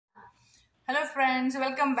Hello friends,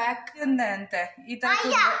 welcome back ಅಂತ ಈ ತರ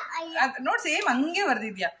ನೋಡಿ ಸೇಮ್ ಹಂಗೆ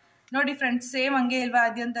ಬರ್ದಿದ್ಯಾ ನೋಡಿ ಫ್ರೆಂಡ್ಸ್, ಸೇಮ್ ಹಂಗೆ ಇಲ್ವಾ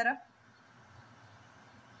ಅದ್ಯಂತರ.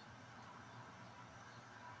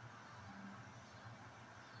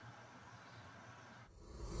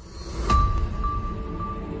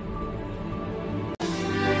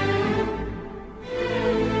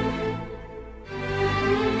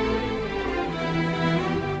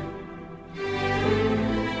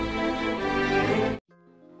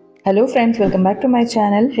 Hello friends, welcome back to my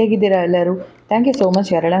channel. ಹೇಗಿದ್ದೀರಾ ಎಲ್ಲರೂ? ಥ್ಯಾಂಕ್ ಯು ಸೋ ಮಚ್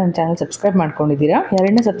ಯಾರೆಲ್ಲ ನನ್ನ ಚಾನಲ್ ಸಬ್ಸ್ಕ್ರೈಬ್ ಮಾಡ್ಕೊಂಡಿದ್ದೀರಾ.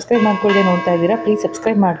 ಯಾರನ್ನ ಸಬ್ಸ್ಕ್ರೈಬ್ ಮಾಡ್ಕೊಳ್ಳದೆ ನೋಡ್ತಾ ಇದ್ದೀರಾ, ಪ್ಲೀಸ್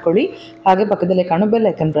ಸಬ್ಸ್ಕ್ರೈಬ್ ಮಾಡ್ಕೊಳ್ಳಿ. ಹಾಗೆ ಪಕ್ಕದಲ್ಲೇ ಕಾಣೋ ಬೆಲ್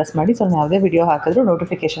ಐಕನ್ ಪ್ರೆಸ್ ಮಾಡಿ, ಸೊ ಯಾವುದೇ ವಿಡಿಯೋ ಹಾಕಿದ್ರೂ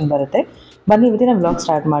ನೋಟಿಫಿಕೇಶನ್ ಬರುತ್ತೆ. ಬನ್ನಿ ಇವತ್ತಿನ ವ್ಲಾಗ್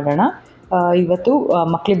ಸ್ಟಾರ್ಟ್ ಮಾಡೋಣ. ಇವತ್ತು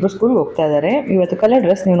ಮಕ್ಕಳಿಬ್ಬರು ಸ್ಕೂಲ್ಗೆ ಹೋಗ್ತಾ ಇದ್ದಾರೆ. ಇವತ್ತು ಕಲರ್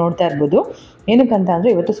ಡ್ರೆಸ್ ನೀವು ನೋಡ್ತಾ ಇರ್ಬೋದು. ಏನಕ್ಕಂತ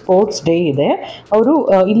ಅಂದರೆ ಇವತ್ತು ಸ್ಪೋರ್ಟ್ಸ್ ಡೇ ಇದೆ. ಅವರು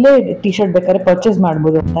ಇಲ್ಲೇ ಟಿ ಶರ್ಟ್ ಬೇಕಾದ್ರೆ ಪರ್ಚೇಸ್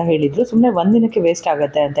ಮಾಡ್ಬೋದು ಅಂತ ಹೇಳಿದರು. ಸುಮ್ಮನೆ ಒಂದಿನಕ್ಕೆ ವೇಸ್ಟ್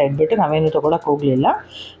ಆಗುತ್ತೆ ಅಂತ ಹೇಳ್ಬಿಟ್ಟು ನಾವೇನು ತೊಗೊಳಕ್ಕೆ ಹೋಗಲಿಲ್ಲ.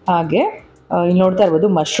 ಹಾಗೆ ಇಲ್ಲಿ ನೋಡ್ತಾ ಇರ್ಬೋದು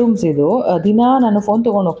ಮಶ್ರೂಮ್ಸ್. ಇದು ದಿನ ನಾನು ಫೋನ್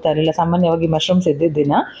ತೊಗೊಂಡು ಹೋಗ್ತಾ ಇರಲಿಲ್ಲ, ಸಾಮಾನ್ಯವಾಗಿ ಮಶ್ರೂಮ್ಸ್ ಇದ್ದಿದ್ದ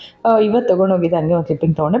ದಿನ. ಇವತ್ತು ತೊಗೊಂಡೋಗಿದ್ದೆ, ಹಂಗೆ ಒಂದು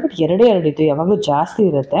ಕ್ಲಿಪ್ಪಿಂಗ್ ತೊಗೊಂಡೆ. ಬಟ್ ಎರಡೇ ಇತ್ತು, ಯಾವಾಗಲೂ ಜಾಸ್ತಿ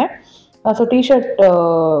ಇರುತ್ತೆ. ಸೊ ಟಿ ಶರ್ಟ್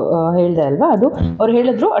ಹೇಳಿದೆ ಅಲ್ವಾ, ಅದು ಅವ್ರು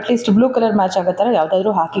ಹೇಳಿದ್ರು ಅಟ್ಲೀಸ್ಟ್ ಬ್ಲೂ ಕಲರ್ ಮ್ಯಾಚ್ ಆಗೋ ಥರ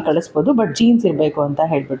ಯಾವುದಾದ್ರೂ ಹಾಕಿ ಕಳಿಸ್ಬೋದು, ಬಟ್ ಜೀನ್ಸ್ ಇರಬೇಕು ಅಂತ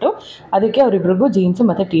ಹೇಳ್ಬಿಟ್ಟು ಅದಕ್ಕೆ ಅವರಿಬ್ರಿಗೂ ಜೀನ್ಸು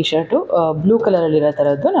ಮತ್ತು ಟಿ ಶರ್ಟು ಬ್ಲೂ ಕಲರಲ್ಲಿರೋ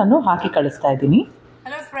ಥರದ್ದು ನಾನು ಹಾಕಿ ಕಳಿಸ್ತಾ ಇದ್ದೀನಿ.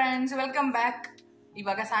 Hello friends, welcome back.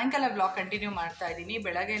 ಇವಾಗ ಸಾಯಂಕಾಲ ಬ್ಲಾಗ್ ಕಂಟಿನ್ಯೂ ಮಾಡ್ತಾ ಇದ್ದೀನಿ.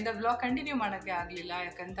 ಬೆಳಗ್ಗೆಯಿಂದ ಬ್ಲಾಗ್ ಕಂಟಿನ್ಯೂ ಮಾಡೋಕ್ಕೆ ಆಗಲಿಲ್ಲ,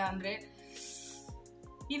 ಯಾಕಂತ ಅಂದರೆ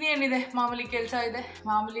ಇನ್ನೇನಿದೆ, ಮಾಮೂಲಿ ಕೆಲಸ ಇದೆ.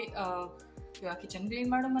 ಮಾಮೂಲಿ ಕಿಚನ್ ಕ್ಲೀನ್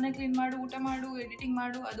ಮಾಡು, ಮನೆ ಕ್ಲೀನ್ ಮಾಡು, ಊಟ ಮಾಡು, ಎಡಿಟಿಂಗ್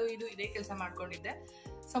ಮಾಡು, ಅದು ಇದು ಇದೇ ಕೆಲಸ ಮಾಡ್ಕೊಂಡಿದ್ದೆ.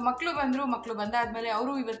 ಸೊ ಮಕ್ಕಳು ಬಂದರು. ಮಕ್ಕಳು ಬಂದಾದ್ಮೇಲೆ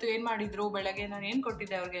ಅವರು ಇವತ್ತು ಏನು ಮಾಡಿದ್ರು, ಬೆಳಗ್ಗೆ ನಾನು ಏನು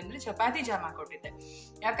ಕೊಟ್ಟಿದ್ದೆ ಅವ್ರಿಗೆ ಅಂದರೆ ಚಪಾತಿ ಜಾಮ ಕೊಟ್ಟಿದ್ದೆ.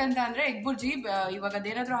 ಯಾಕಂತ ಅಂದರೆ ಎಗ್ ಬುರ್ಜಿ ಇವಾಗ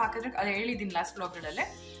ಅದೇನಾದರೂ ಹಾಕಿದ್ರೆ, ಅದು ಹೇಳಿದ್ದೀನಿ ಲಾಸ್ಟ್ ಬ್ಲಾಗ್ಗಳಲ್ಲೇ,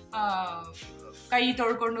 ಕೈ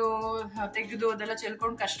ತೊಳ್ಕೊಂಡು ತೆಗೆದು ಅದೆಲ್ಲ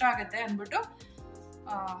ಚೆಲ್ಕೊಂಡು ಕಷ್ಟ ಆಗುತ್ತೆ ಅಂದ್ಬಿಟ್ಟು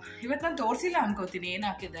ಇವತ್ತು ನಾನು ತೋರಿಸಿಲ್ಲ ಅನ್ಕೋತೀನಿ ಏನು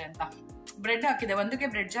ಹಾಕಿದೆ ಅಂತ. ಬ್ರೆಡ್ ಹಾಕಿದೆ, ಒಂದಕ್ಕೆ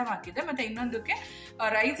ಬ್ರೆಡ್ ಜಾಮ್ ಹಾಕಿದೆ, ಮತ್ತು ಇನ್ನೊಂದಕ್ಕೆ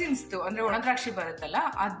ರೈಸಿನ್ಸ್ದು ಅಂದರೆ ಒಣದ್ರಾಕ್ಷಿ ಬರುತ್ತಲ್ಲ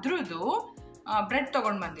ಅದ್ರದ್ದು ಬ್ರೆಡ್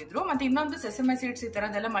ತೊಗೊಂಡು ಬಂದಿದ್ರು. ಮತ್ತು ಇನ್ನೊಂದು ಸೆಸಮೆ ಸೀಡ್ಸ್, ಈ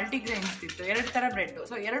ಥರದ್ದೆಲ್ಲ ಮಲ್ಟಿಗ್ರೇನ್ಸ್ ಇತ್ತು. 2 ಥರ ಬ್ರೆಡ್ಡು.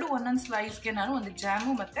 ಸೊ 2 ಒಂದೊಂದು ಸ್ಲೈಸ್ಗೆ ನಾನು ಒಂದು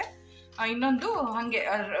ಜಾಮು ಮತ್ತು ಇನ್ನೊಂದು ಹಾಗೆ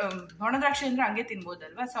ಒಣದ್ರಾಕ್ಷಿ ಅಂದರೆ ಹಂಗೆ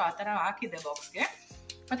ತಿನ್ಬೋದಲ್ವ, ಸೊ ಆ ಥರ ಹಾಕಿದ್ದೆ ಬಾಕ್ಸ್ಗೆ.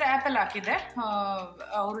 ಮತ್ತು ಆ್ಯಪಲ್ ಹಾಕಿದ್ದೆ.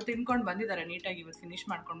 ಅವರು ತಿನ್ಕೊಂಡು ಬಂದಿದ್ದಾರೆ ನೀಟಾಗಿ, ಇವತ್ತು ಫಿನಿಶ್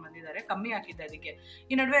ಮಾಡ್ಕೊಂಡು ಬಂದಿದ್ದಾರೆ. ಕಮ್ಮಿ ಹಾಕಿದ್ದೆ, ಅದಕ್ಕೆ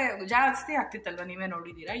ಈ ನಡುವೆ ಜಾಸ್ತಿ ಆಗ್ತಿತ್ತಲ್ವ, ನೀವೇ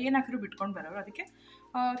ನೋಡಿದ್ದೀರಾ. ಏನು ಹಾಕಿದ್ರು ಬಿಟ್ಕೊಂಡು ಬರೋರು, ಅದಕ್ಕೆ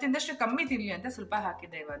ತಿಂದಷ್ಟು ಕಮ್ಮಿ ತಿನ್ನಲಿ ಅಂತ ಸ್ವಲ್ಪ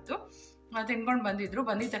ಹಾಕಿದ್ದೆ. ಇವತ್ತು ತಿನ್ಕೊಂಡು ಬಂದಿದ್ರು.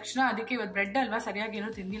 ಬಂದಿದ ತಕ್ಷಣ ಅದಕ್ಕೆ ಇವತ್ತು ಬ್ರೆಡ್ ಅಲ್ವಾ, ಸರಿಯಾಗಿ ಏನೂ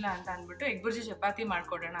ತಿಂದಿಲ್ಲ ಅಂತ ಅಂದ್ಬಿಟ್ಟು ಎಗ್ ಬುರ್ಜಿ ಚಪಾತಿ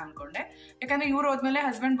ಮಾಡ್ಕೊಡೋಣ ಅಂದ್ಕೊಂಡೆ. ಯಾಕಂದರೆ ಇವ್ರು ಹೋದ್ಮೇಲೆ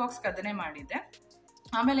ಹಸ್ಬೆಂಡ್ ಬಾಕ್ಸ್ಗೆ ಅದನ್ನೇ ಮಾಡಿದ್ದೆ.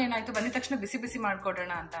 ಆಮೇಲೆ ಏನಾಯಿತು, ಬಂದಿದ ತಕ್ಷಣ ಬಿಸಿ ಬಿಸಿ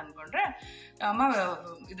ಮಾಡಿಕೊಡೋಣ ಅಂತ ಅಂದ್ಕೊಂಡ್ರೆ ಅಮ್ಮ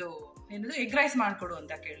ಇದು ಏನದು ಎಗ್ ರೈಸ್ ಮಾಡಿಕೊಡು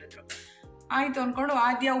ಅಂತ ಕೇಳಿದ್ರು. ಆಯ್ತು ಅಂದ್ಕೊಂಡು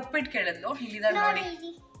ಆದ್ಯ ಉಪ್ಪಿಟ್ಟು ಕೇಳಿದ್ಲು. ಇಲ್ಲಿದ್ದಾರೆ ನೋಡಿ,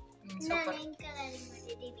 ಸೂಪರ್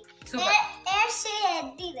ಸೂಪರ್.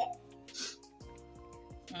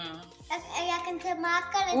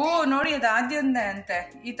 ಓ ನೋಡಿ, ಅದು ಆದ್ಯಂದ ಅಂತೆ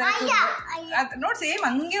ಈ ತರ ನೋಡಿ, ಸೇಮ್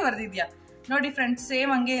ಹಂಗೆ ಬರ್ದಿದ್ಯಾ ನೋಡಿ ಫ್ರೆಂಡ್ಸ್,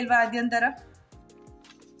 ಸೇಮ್ ಹಂಗೆ ಇಲ್ವಾ ಆದ್ಯಂತರ.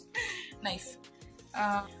 ನೈಸ್.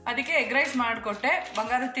 ಅದಕ್ಕೆ ಎಗ್ ರೈಸ್ ಮಾಡಿಕೊಟ್ಟೆ.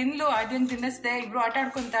 ಬಂಗಾರ ತಿನ್ಲು, ಆದ್ಯನ್ ತಿನ್ನಿಸ್ದೆ. ಇಬ್ರು ಆಟ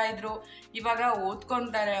ಆಡ್ಕೊತಾ ಇದ್ರು. ಇವಾಗ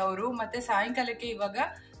ಓದ್ಕೊಂತಾರೆ ಅವರು. ಮತ್ತೆ ಸಾಯಂಕಾಲಕ್ಕೆ ಇವಾಗ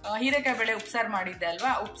ಹೀರೆಕಾಯಿ ಬೇಳೆ ಉಪ್ಸಾರು ಮಾಡಿದ್ದೆ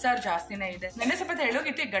ಅಲ್ವಾ, ಉಪ್ಸಾರು ಜಾಸ್ತಿನೇ ಇದೆ. ನೆನ್ನೆ ಸ್ವಲ್ಪ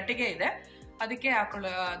ತೆಳ್ಳಗಿತ್ತು, ಗಟ್ಟಿಗೆ ಇದೆ, ಅದಕ್ಕೆ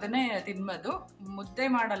ಅದನ್ನೇ ತಿನ್ಬೋದು. ಮುದ್ದೆ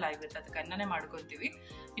ಮಾಡಲ್ಲ ಇವತ್ತು, ಅದಕ್ಕೆ ಅನ್ನನೇ ಮಾಡ್ಕೊತೀವಿ.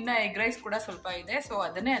 ಇನ್ನು ಎಗ್ ರೈಸ್ ಕೂಡ ಸ್ವಲ್ಪ ಇದೆ, ಸೊ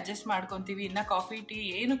ಅದನ್ನೇ ಅಡ್ಜಸ್ಟ್ ಮಾಡ್ಕೊತೀವಿ. ಇನ್ನು ಕಾಫಿ ಟೀ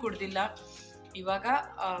ಏನು ಕುಡ್ದಿಲ್ಲ, ಇವಾಗ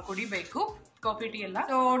ಕುಡಿಬೇಕು ಕಾಫಿ ಟೀ ಎಲ್ಲ.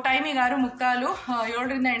 ಸೊ ಟೈಮಿಗೆ 6:45,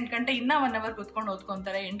 7ರಿಂದ 8 ಗಂಟೆ. ಇನ್ನೂ 1 ಅವರ್ ಕುತ್ಕೊಂಡು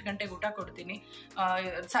ಓದ್ಕೊತಾರೆ. 8 ಗಂಟೆಗೆ ಊಟ ಕೊಡ್ತೀನಿ.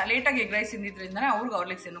 ಲೇಟಾಗಿ ಎಗ್ ರೈಸ್ ತಿಂದಿದ್ರಿಂದ ಅವ್ರಿಗೆ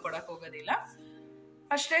ಹಾರ್ಲಿಕ್ಸ್ ಏನು ಕೊಡಕ್ಕೆ ಹೋಗೋದಿಲ್ಲ.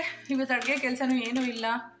 ಅಷ್ಟೇ, ಇವತ್ತು ಅಡುಗೆ ಕೆಲಸನೂ ಏನೂ ಇಲ್ಲ.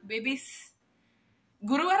 ಬೇಬೀಸ್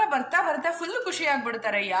ಗುರುವಾರ ಬರ್ತಾ ಬರ್ತಾ ಫುಲ್ ಖುಷಿ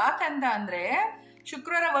ಆಗ್ಬಿಡ್ತಾರೆ. ಯಾಕಂತ ಅಂದ್ರೆ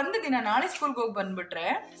ಶುಕ್ರವಾರ ಒಂದು ದಿನ, ನಾಳೆ ಸ್ಕೂಲ್ಗೆ ಹೋಗಿ ಬಂದ್ಬಿಟ್ರೆ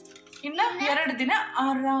ಇನ್ನ 2 ದಿನ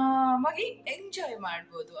ಆರಾಮಾಗಿ ಎಂಜಾಯ್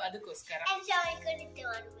ಮಾಡ್ಬೋದು. ಅದಕ್ಕೋಸ್ಕರ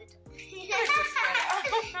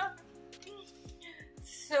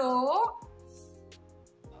ಸೊ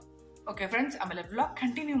ಓಕೆ ಫ್ರೆಂಡ್ಸ್, ಆಮೇಲೆ ವ್ಲಾಗ್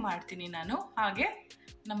ಕಂಟಿನ್ಯೂ ಮಾಡ್ತೀನಿ ನಾನು. ಹಾಗೆ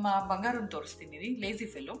ನಮ್ಮ ಬಂಗಾರನ್ನ ತೋರಿಸ್ತೀನಿ ರೀ. ಲೇಜಿ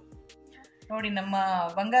ಫೆಲೋ ನೋಡಿ, ನಮ್ಮ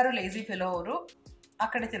ಬಂಗಾರು ಲೇಜಿ ಫೆಲೋ ಅವರು ಆ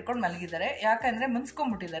ಕಡೆ ತಿರ್ಕೊಂಡು ಮಲಗಿದ್ದಾರೆ. ಯಾಕಂದ್ರೆ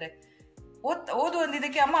ಮುನ್ಸ್ಕೊಂಡ್ಬಿಟ್ಟಿದ್ದಾರೆ. ಓದು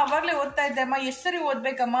ಅಂದಿದ್ದಕ್ಕೆ ಅಮ್ಮ ಅವಾಗಲೇ ಓದ್ತಾ ಇದ್ದೆ ಅಮ್ಮ, ಎಷ್ಟು ಸರಿ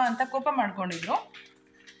ಓದ್ಬೇಕಮ್ಮ ಅಂತ ಕೋಪ ಮಾಡ್ಕೊಂಡಿದ್ರು.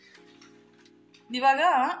 ಇವಾಗ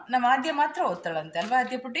ನಮ್ಮ ಆದ್ಯ ಮಾತ್ರ ಓದ್ತಾಳಂತೆ ಅಲ್ವಾ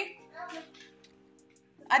ಆದ್ಯ ಪುಟ್ಟಿ?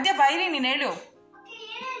 ಆದ್ಯ ಬಾಯಿರಿ, ನೀನ್ ಹೇಳು.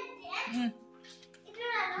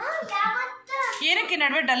 ಏನಕ್ಕೆ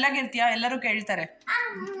ನಡುವೆ ಡಲ್ ಆಗಿರ್ತೀಯಾ? ಎಲ್ಲರೂ ಕೇಳ್ತಾರೆ.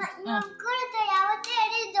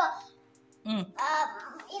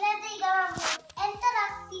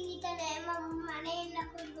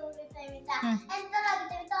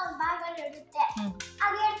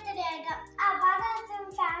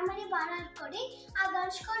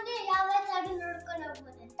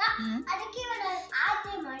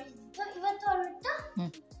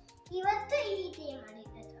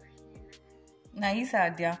 ನೈಸ್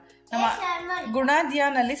ಆದ್ಯ. ನಮ್ಮ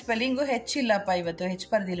ಗುಣಾದ್ಯಾನಲ್ಲಿ ಸ್ಪೆಲ್ಲಿಂಗು ಹೆಚ್ಚಿಲ್ಲಪ್ಪ ಇವತ್ತು, ಹೆಚ್ಚು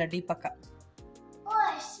ಬರ್ದಿಲ್ಲ ದೀಪಕ.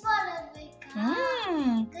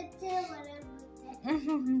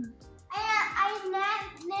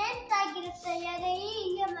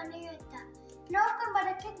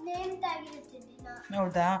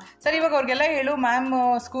 ಹೌದಾ, ಸರಿ ಇವಾಗ ಅವ್ರಿಗೆಲ್ಲ ಹೇಳು, ಮ್ಯಾಮ್,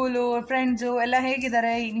 ಸ್ಕೂಲು, ಫ್ರೆಂಡ್ಸು ಎಲ್ಲ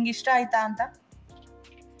ಹೇಗಿದ್ದಾರೆ, ನಿಂಗೆ ಇಷ್ಟ ಆಯ್ತಾ ಅಂತ.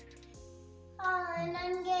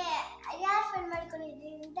 ನನಗೆ ಯಾರು ಫ್ರೆಂಡ್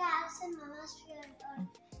ಮಾಡ್ಕೊಂಡಿದ್ದೀನಿ ಅಂತ ಆರ್ಸನ್ ಮಾಮಾಸ್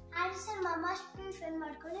ಫ್ರೆಂಡ್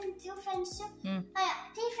ಮಾಡ್ಕೊಂಡಿದ್ದೀನಿ. ಟೂ ಫ್ರೆಂಡ್ಸ್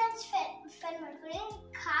ಫ್ರೆಂಡ್ ಮಾಡ್ಕೊಂಡಿದ್ದೀನಿ.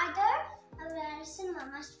 ಖಾದರ್ ಅವ್ರ ಆರ್ಸನ್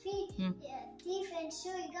ಮಾಮಾಸ್ ತ್ರೀ ಫ್ರೆಂಡ್ಸ್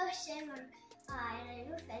ಈಗ ಶೇರ್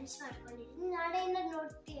ಫ್ರೆಂಡ್ಸ್ ಮಾಡ್ಕೊಂಡಿದ್ದೀನಿ. ನಾಳೆಯಿಂದ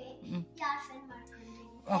ನೋಡ್ತೀವಿ ಯಾರು ಫ್ರೆಂಡ್ ಮಾಡ್ಕೊಂಡಿದ್ದೀನಿ.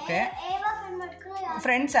 ಓಕೆ,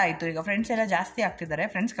 ಫ್ರೆಂಡ್ಸ್ ಆಯಿತು. ಈಗ ಫ್ರೆಂಡ್ಸ್ ಎಲ್ಲ ಜಾಸ್ತಿ ಆಗ್ತಿದ್ದಾರೆ,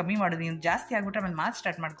 ಫ್ರೆಂಡ್ಸ್ ಕಮ್ಮಿ ಮಾಡೋದು. ನೀನು ಜಾಸ್ತಿ ಆಗ್ಬಿಟ್ರೆ ಆಮೇಲೆ ಮಾತು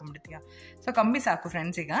ಸ್ಟಾರ್ಟ್ ಮಾಡ್ಕೊಂಡ್ಬಿಡ್ತೀಯ. ಸೊ ಕಮ್ಮಿ ಸಾಕು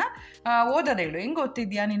ಫ್ರೆಂಡ್ಸ್. ಈಗ ಓದೋದು ಹೇಳು, ಹೆಂಗೆ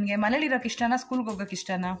ಓದ್ತಿದ್ಯಾ? ನಿನಗೆ ಮನೇಲಿ ಇರೋಕೆ ಇಷ್ಟನಾ, ಸ್ಕೂಲ್ಗೆ ಹೋಗೋಕೆ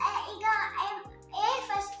ಇಷ್ಟನಾ?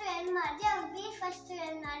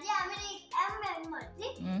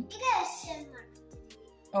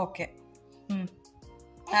 ಓಕೆ,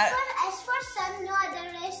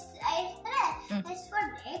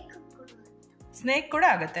 ಸ್ನೇಕ್ ಕೂಡ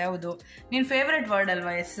ಆಗುತ್ತೆ. ಹೌದು, ನಿನ್ ಫೇವ್ರೆಟ್ ವರ್ಡ್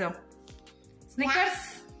ಅಲ್ವಾ ಎಸ್? ಸ್ನಿಕರ್ಸ್.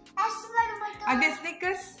 ಅದೇ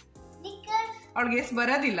ಸ್ನಿಕರ್ಸ್ ಅವಳಿಗೆ ಎಸ್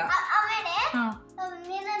ಬರೋದಿಲ್ಲ.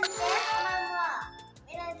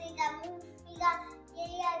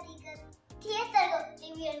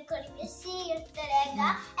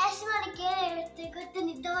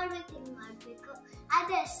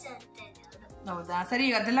 ಹೌದಾ, ಸರಿ,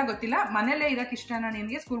 ಈಗ ಅದೆಲ್ಲ ಗೊತ್ತಿಲ್ಲ. ಮನೇಲೆ ಇರಕ್ ಇಷ್ಟನಾ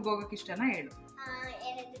ನಿನ್ಗೆ, ಸ್ಕೂಲ್ಗೆ ಹೋಗಕ್ ಇಷ್ಟನಾ ಹೇಳು.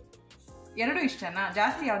 ಎರಡು ಇಷ್ಟನಾ?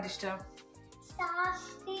 ಜಾಸ್ತಿ ಯಾವ್ದು ಇಷ್ಟ?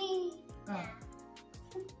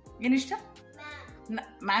 ಏನಿಷ್ಟ?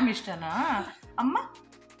 ಮ್ಯಾಮ್ ಇಷ್ಟನಾ? ಅಮ್ಮ,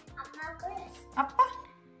 ಅಪ್ಪ,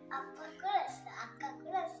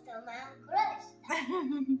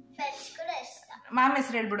 ಮ್ಯಾಮ್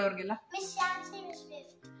ಹೆಸರು ಹೇಳ್ಬಿಡು ಅವ್ರಿಗೆಲ್ಲ.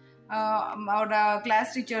 ಅವರ ಕ್ಲಾಸ್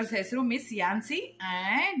ಟೀಚರ್ಸ್ ಹೆಸರು miss ಯಾನ್ಸಿ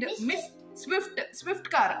and miss Swift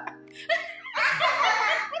car.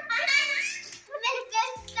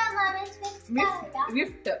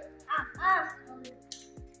 Gift.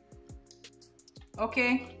 Okay,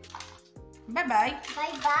 bye bye.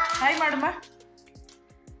 Hi ಮಾಡಮ್ಮ.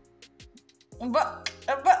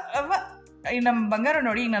 ನಮ್ಮ ಬಂಗಾರ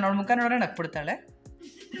ನೋಡಿ, ಈಗ ನಾನು ಅವಳ ಮುಖ ನೋಡ್ರೆ ನಕ್ಬಿಡ್ತಾಳೆ.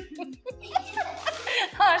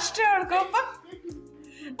 ಅಷ್ಟೇ ಅವಳ್ಕೊಪ್ಪ.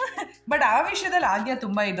 ಬಟ್ ಆ ವಿಷಯದಲ್ಲಿ ಆದ್ಯ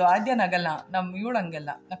ತುಂಬಾ ಇದು. ಆದ್ಯ ನಗಲ್ಲ, ಇವಳು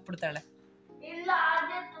ಹಂಗೆಲ್ಲ ನಕ್ಬಿಡ್ತಾಳೆ.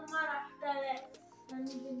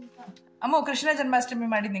 ಅಮ್ಮ, ಕೃಷ್ಣ ಜನ್ಮಾಷ್ಟಮಿ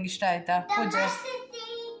ಮಾಡಿದ್ ನಿಂಗೆ ಇಷ್ಟ ಆಯ್ತಾ? ಪೂಜೆ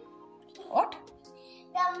ವಾಟ್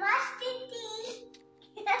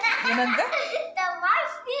ಏನಂತ?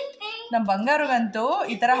 ನಮ್ ಬಂಗಾರಗಂತೂ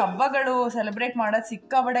ಈ ತರ ಹಬ್ಬಗಳು ಸೆಲೆಬ್ರೇಟ್ ಮಾಡೋದ್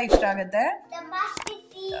ಸಿಕ್ಕಾಬಡೆ ಇಷ್ಟ ಆಗತ್ತೆ.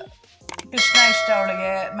 ಕೃಷ್ಣ ಇಷ್ಟ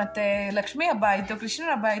ಅವಳಿಗೆ, ಮತ್ತೆ ಲಕ್ಷ್ಮಿ ಹಬ್ಬ ಆಯ್ತು, ಕೃಷ್ಣನ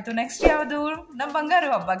ಹಬ್ಬ ಆಯ್ತು. ನೆಕ್ಸ್ಟ್ ಯಾವುದು? ನಮ್ ಬಂಗಾರ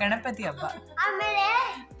ಹಬ್ಬ, ಗಣಪತಿ ಹಬ್ಬ.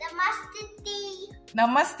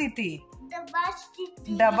 ನಮಸ್ತಿಥಿ,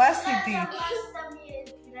 ಡಬಾಸ್ಥಿತಿ,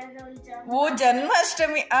 ಓ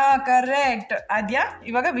ಜನ್ಮಾಷ್ಟಮಿ. ಕರೆಕ್ಟ್. ಅದ್ಯಾ,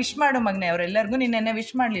 ಇವಾಗ ವಿಶ್ ಮಾಡು ಮಗ್ನೆ ಅವ್ರೆಲ್ಲರಿಗೂ. ನೀನ್ ನೆನ್ನೆ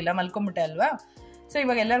ವಿಶ್ ಮಾಡ್ಲಿಲ್ಲ, ಮಲ್ಕೊಂಬಿಟ್ಟೆ ಅಲ್ವಾ? ಸೊ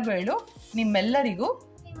ಇವಾಗ ಎಲ್ಲರಿಗೂ ಹೇಳು, ನಿಮ್ಮೆಲ್ಲರಿಗೂ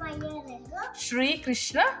ಶ್ರೀ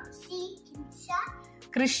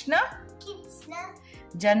ಕೃಷ್ಣ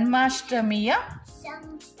ಜನ್ಮಾಷ್ಟಮಿಯ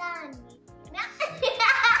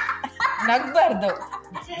ನಗ್ಬಾರ್ದು.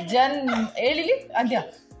 ಹೇಳಿಲಿ ಅದ್ಯ,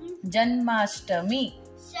 ಜನ್ಮಾಷ್ಟಮಿ,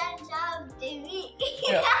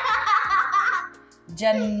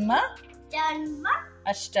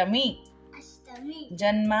 ಅಷ್ಟಮಿ,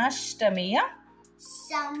 ಜನ್ಮಾಷ್ಟಮಿಯ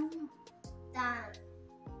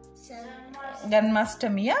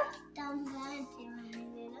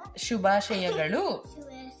ಶುಭಾಶಯಗಳು.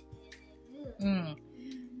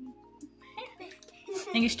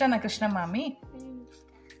 ನಿಂಗೆ ಇಷ್ಟನಾ ಕೃಷ್ಣ ಮಾಮಿ?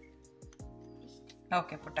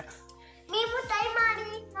 ಓಕೆ ಪುಟ್ಟ,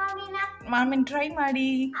 ಮಾಮಿನ್ ಟ್ರೈ ಮಾಡಿ.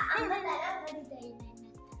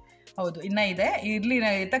 ಹೌದು, ಇನ್ನ ಇದೆ, ಇರ್ಲಿ.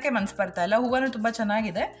 ಎತ್ತಕ್ಕೆ ಮನ್ಸು ಬರ್ತಾ ಇಲ್ಲ. ಹೂವನು ತುಂಬಾ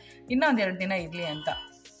ಚೆನ್ನಾಗಿದೆ, ಇನ್ನ ಒಂದೆರಡು ದಿನ ಇರ್ಲಿ ಅಂತ.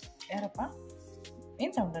 ಯಾರಪ್ಪ?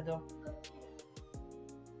 ಏನ್ ಸೌಂಡ್ ಅದು?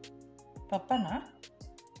 ಪಪ್ಪನಾ?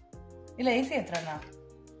 ಇಲ್ಲ, A C ಹತ್ರನಾ?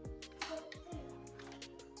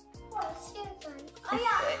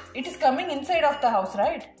 It is coming inside of the house,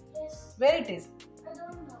 right? Yes. Where it is? I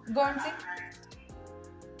don't know. Go and see.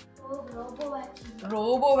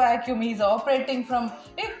 Robo vacuum. He is operating from.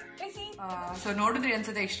 So ನೋಡಿದ್ರಿ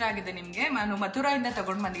ಅನ್ಸುತ್ತೆ, ಇಷ್ಟ ಆಗಿದೆ ನಿಮಗೆ. ನಾನು ಮಥುರಾಯಿಂದ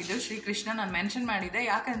ತಗೊಂಡು ಬಂದಿದ್ದು ಶ್ರೀಕೃಷ್ಣ. ನಾನು ಮೆನ್ಷನ್ ಮಾಡಿದ್ದೆ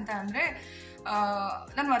ಯಾಕಂತ ಅಂದರೆ,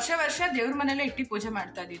 ನಾನು ವರ್ಷ ದೇವ್ರ ಮನೇಲೆ ಇಟ್ಟು ಪೂಜೆ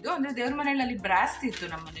ಮಾಡ್ತಾ ಇದ್ದಿದ್ದು. ಅಂದರೆ ದೇವ್ರ ಮನೇಲಿ ಅಲ್ಲಿ ಬ್ರಾಸ್ ಇತ್ತು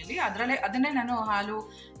ನಮ್ಮ ಮನೇಲಿ, ಅದನ್ನೇ ನಾನು ಹಾಲು,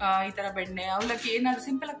 ಈ ಥರ ಬೆಣ್ಣೆ, ಅವಲಕ್ಕಿ ಏನಾದ್ರು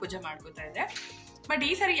ಸಿಂಪಲಾಗಿ ಪೂಜೆ ಮಾಡ್ಕೋತಾ ಇದ್ದೆ. ಬಟ್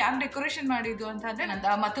ಈ ಸರಿ ಯಾಕೆ ಡೆಕೋರೇಷನ್ ಮಾಡಿದ್ದು ಅಂತಂದ್ರೆ ನಾನು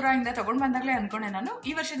ಮಥುರಾಯಿಂದ ತಗೊಂಡ್ ಬಂದಾಗಲೇ ಅನ್ಕೊಂಡೆ ನಾನು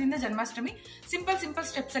ಈ ವರ್ಷದಿಂದ ಜನ್ಮಾಷ್ಟಮಿ ಸಿಂಪಲ್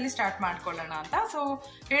ಸ್ಟೆಪ್ಸ್ ಅಲ್ಲಿ ಸ್ಟಾರ್ಟ್ ಮಾಡ್ಕೊಳ್ಳೋಣ ಅಂತ. ಸೊ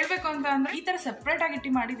ಹೇಳ್ಬೇಕು ಅಂತ ಅಂದ್ರೆ ಈ ತರ ಸೆಪ್ರೇಟ್ ಆಗಿ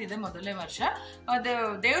ಇಟ್ಟು ಮಾಡಿದ್ದಿದೆ ಮೊದಲನೇ ವರ್ಷ.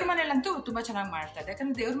 ದೇವ್ರ ಮನೇಲಂತೂ ತುಂಬಾ ಚೆನ್ನಾಗಿ ಮಾಡ್ತಾ ಇದೆ,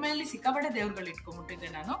 ಯಾಕಂದ್ರೆ ದೇವ್ರ ಮನೆಯಲ್ಲಿ ಸಿಕ್ಕಾಪಟ್ಟೆ ದೇವ್ರುಗಳು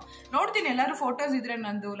ಇಟ್ಕೊಂಡ್ಬಿಟ್ಟಿದ್ದೆ ನಾನು. ನೋಡ್ತೀನಿ ಎಲ್ಲರೂ ಫೋಟೋಸ್ ಇದ್ರೆ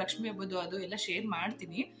ನಂದು ಲಕ್ಷ್ಮಿ ಹಬ್ಬದ್ದು ಅದು ಎಲ್ಲ ಶೇರ್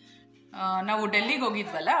ಮಾಡ್ತೀನಿ. ನಾವು ಡೆಲ್ಲಿಗೆ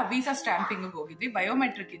ಹೋಗಿದ್ವಲ್ಲ, ವೀಸಾ ಸ್ಟ್ಯಾಂಪಿಂಗ್ ಹೋಗಿದ್ವಿ,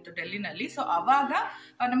 ಬಯೋಮೆಟ್ರಿಕ್ ಇತ್ತು ಡೆಲ್ಲಿನಲ್ಲಿ. ಸೊ ಅವಾಗ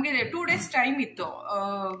ನಮಗೆ 2 days ಟೈಮ್ ಇತ್ತು.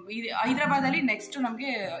 ಹೈದರಾಬಾದಲ್ಲಿ ನೆಕ್ಸ್ಟ್ ನಮಗೆ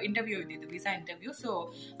ಇಂಟರ್ವ್ಯೂ ಇದ್ದಿದ್ದು, ವೀಸಾ ಇಂಟರ್ವ್ಯೂ. ಸೊ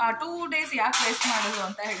ಆ 2 days ಯಾಕೆ ವೇಸ್ಟ್ ಮಾಡೋದು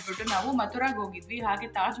ಅಂತ ಹೇಳ್ಬಿಟ್ಟು ನಾವು ಮಥುರಾಗೆ ಹೋಗಿದ್ವಿ, ಹಾಗೆ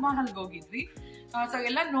ತಾಜ್ ಮಹಲ್ಗೆ ಹೋಗಿದ್ವಿ. ಸೊ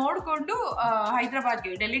ಎಲ್ಲ ನೋಡ್ಕೊಂಡು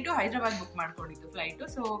ಹೈದರಾಬಾದ್ಗೆ, ಡೆಲ್ಲಿ ಟು ಹೈದರಾಬಾದ್ ಬುಕ್ ಮಾಡ್ಕೊಂಡಿದ್ದು ಫ್ಲೈಟು.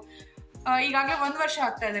 ಸೊ ಈಗಾಗಲೇ 1 ವರ್ಷ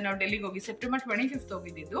ಆಗ್ತಾ ಇದೆ ನಾವು ಡೆಲ್ಲಿಗೆ ಹೋಗಿ. ಸೆಪ್ಟೆಂಬರ್ 25th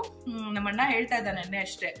ಹೋಗಿದ್ದು. ನಮ್ಮ ಅಣ್ಣ ಹೇಳ್ತಾ ಇದ್ದ ನೆನ್ನೆ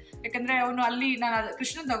ಅಷ್ಟೇ, ಯಾಕಂದ್ರೆ ಅವನು ಅಲ್ಲಿ ನಾನು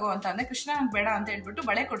ಕೃಷ್ಣನ್ ತಗೋ ಅಂತ ಅಂದ್ರೆ ಕೃಷ್ಣ ನಂಗೆ ಬೇಡ ಅಂತ ಹೇಳ್ಬಿಟ್ಟು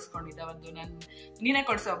ಬಳೆ ಕೊಡ್ಸ್ಕೊಂಡಿದ್ದ ಒಂದು, ನಾನು ನೀನೇ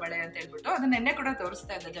ಕೊಡ್ಸೋ ಬಳೆ ಅಂತ ಹೇಳ್ಬಿಟ್ಟು. ಅದನ್ನ ನೆನ್ನೆ ಕೂಡ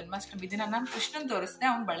ತೋರಿಸ್ತಾ ಇದ್ದ, ಜನ್ಮಾಷ್ಟಮಿ ದಿನ ನಾನು ಕೃಷ್ಣನ್ ತೋರಿಸ್ದೆ,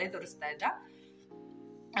 ಅವ್ನು ಬಳೆ ತೋರಿಸ್ತಾ ಇದ್ದ.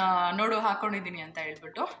 ನೋಡು ಹಾಕೊಂಡಿದ್ದೀನಿ ಅಂತ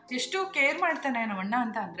ಹೇಳ್ಬಿಟ್ಟು. ಎಷ್ಟು ಕೇರ್ ಮಾಡ್ತಾನೆ ನಮ್ಮ ಅಣ್ಣ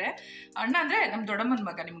ಅಂತ ಅಂದ್ರೆ, ಅಣ್ಣ ಅಂದ್ರೆ ನಮ್ ದೊಡ್ಡಮ್ಮನ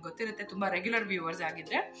ಮಗ, ನಿಮ್ಗೆ ಗೊತ್ತಿರುತ್ತೆ ತುಂಬಾ ರೆಗ್ಯುಲರ್ ವ್ಯೂವರ್ಸ್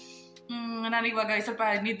ಆಗಿದ್ರೆ. ನಾನು ಇವಾಗ ಸ್ವಲ್ಪ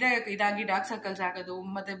ನಿದ್ದೆ ಇದಾಗಿ ಡಾರ್ಕ್ ಸರ್ಕಲ್ಸ್ ಆಗೋದು,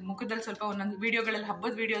 ಮತ್ತೆ ಮುಖದಲ್ಲಿ ಸ್ವಲ್ಪ ಒಂದೊಂದು ವಿಡಿಯೋಗಳಲ್ಲಿ,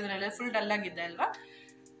 ಹಬ್ಬದ ವಿಡಿಯೋದಲ್ಲೆಲ್ಲ ಫುಲ್ ಡಲ್ ಆಗಿದ್ದೆ ಅಲ್ವಾ.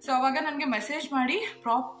 ಸೊ ಅವಾಗ ನನಗೆ ಮೆಸೇಜ್ ಮಾಡಿ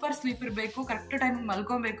ಪ್ರಾಪರ್ ಸ್ಲೀಪ್ ಇರಬೇಕು, ಕರೆಕ್ಟ್ ಟೈಮಿಗೆ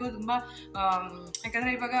ಮಲ್ಕೊಬೇಕು ತುಂಬ.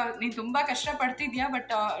 ಯಾಕಂದ್ರೆ ಇವಾಗ ನೀನು ತುಂಬ ಕಷ್ಟಪಡ್ತಿದ್ಯಾ,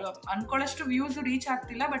 ಬಟ್ ಅನ್ಕೊಳ್ಳೋಷ್ಟು ವ್ಯೂಸ್ ರೀಚ್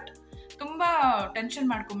ಆಗ್ತಿಲ್ಲ. ಬಟ್ ತುಂಬ ಟೆನ್ಷನ್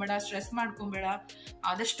ಮಾಡ್ಕೊಬೇಡ, ಸ್ಟ್ರೆಸ್ ಮಾಡ್ಕೊಬೇಡ,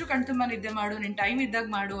 ಆದಷ್ಟು ಕಣ್ತುಂಬ ನಿದ್ದೆ ಮಾಡು, ನಿನ್ನ ಟೈಮ್ ಇದ್ದಾಗ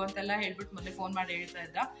ಮಾಡು ಅಂತೆಲ್ಲ ಹೇಳ್ಬಿಟ್ಟು ಮೊದಲೇ ಫೋನ್ ಮಾಡಿ ಹೇಳ್ತಾ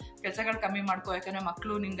ಇದ್ದ. ಕೆಲಸಗಳು ಕಮ್ಮಿ ಮಾಡ್ಕೋ, ಯಾಕಂದ್ರೆ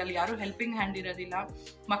ಮಕ್ಕಳು ನಿಂಗಲ್ಲಿ ಯಾರು ಹೆಲ್ಪಿಂಗ್ ಹ್ಯಾಂಡ್ ಇರೋದಿಲ್ಲ,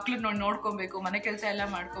 ಮಕ್ಳು ನೋಡ್ಕೊಬೇಕು, ಮನೆ ಕೆಲಸ ಎಲ್ಲ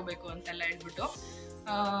ಮಾಡ್ಕೋಬೇಕು ಅಂತೆಲ್ಲ ಹೇಳ್ಬಿಟ್ಟು.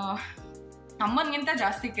 ಅಮ್ಮನಿಗಿಂತ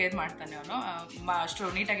ಜಾಸ್ತಿ ಕೇರ್ ಮಾಡ್ತಾನೆ ಅವನು, ಅಷ್ಟು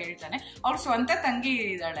ನೀಟಾಗಿ ಹೇಳ್ತಾನೆ. ಅವ್ರ ಸ್ವಂತ ತಂಗಿ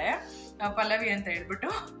ಇದ್ದಾಳೆ ಪಲ್ಲವಿ ಅಂತ ಹೇಳ್ಬಿಟ್ಟು,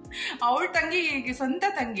 ಅವಳ ತಂಗಿ ಸ್ವಂತ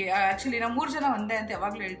ತಂಗಿ. ಆ್ಯಕ್ಚುಲಿ ನಾವು 3 ಜನ ಒಂದೇ ಅಂತ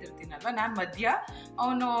ಯಾವಾಗಲೂ ಹೇಳ್ತಿರ್ತೀನಲ್ವ, ನಾನು ಮಧ್ಯ,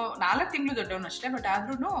 ಅವನು 4 ತಿಂಗಳು ದೊಡ್ಡವನಷ್ಟೇ. ಬಟ್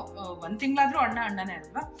ಆದ್ರೂ 1 ತಿಂಗಳಾದ್ರೂ ಅಣ್ಣನೇ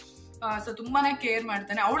ಅಲ್ವಾ. ಸೊ ತುಂಬಾನೇ ಕೇರ್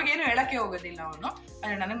ಮಾಡ್ತಾನೆ. ಅವಳಿಗೇನು ಹೇಳಕ್ಕೆ ಹೋಗೋದಿಲ್ಲ ಅವನು,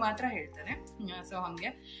 ಆದರೆ ನನಗೆ ಮಾತ್ರ ಹೇಳ್ತಾನೆ. ಸೊ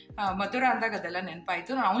ಹಂಗೆ ಮಥುರಾ ಅಂದಾಗ ಅದೆಲ್ಲ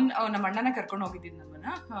ನೆನಪಾಯ್ತು. ನಮ್ಮ ಅಣ್ಣನ ಕರ್ಕೊಂಡು ಹೋಗಿದ್ದೀನಿ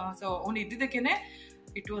ನಮ್ಮನ್ನ. ಸೊ ಅವ್ನು ಇದ್ದಿದ್ದಕ್ಕೇನೆ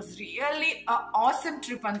it was really awesome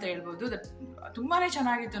trip ಅಂತ ಹೇಳ್ಬೋದು. ತುಂಬಾನೇ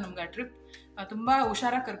ಚೆನ್ನಾಗಿತ್ತು ನಮ್ಗೆ ಆ ಟ್ರಿಪ್. ತುಂಬಾ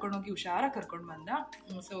ಹುಷಾರಾಗಿ ಕರ್ಕೊಂಡು ಬಂದ.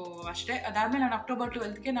 ಸೊ ಅಷ್ಟೇ. ಅದಾದ್ಮೇಲೆ ನಾನು ಅಕ್ಟೋಬರ್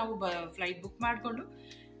 12ಗೆ ನಾವು ಫ್ಲೈಟ್ ಬುಕ್ ಮಾಡ್ಕೊಂಡು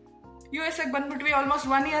USA ಬಂದ್ಬಿಟ್ವಿ. ಆಲ್ಮೋಸ್ಟ್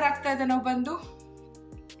 1 year ಆಗ್ತಾ ಇದೆ ನಾವು ಬಂದು.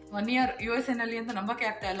 1 year USA ನಲ್ಲಿ ಅಂತ ನಂಬಕ್ಕೆ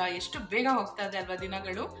ಆಗ್ತಾ ಇಲ್ಲ, ಎಷ್ಟು ಬೇಗ ಹೋಗ್ತಾ ಇದೆ ಅಲ್ವಾ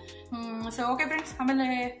ದಿನಗಳು. ಸೊ ಓಕೆ ಫ್ರೆಂಡ್ಸ್, ಆಮೇಲೆ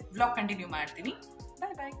ವ್ಲಾಗ್ ಕಂಟಿನ್ಯೂ ಮಾಡ್ತೀನಿ.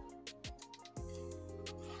 ಬಾಯ್ ಬಾಯ್.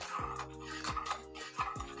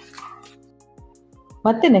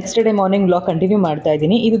 ಮತ್ತೆ next day morning vlog continue ಮಾಡ್ತಾ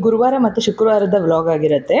ಇದ್ದೀನಿ. ಇದು ಗುರುವಾರ ಮತ್ತು ಶುಕ್ರವಾರದ ವ್ಲಾಗ್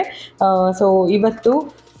ಆಗಿರುತ್ತೆ. ಸೊ ಇವತ್ತು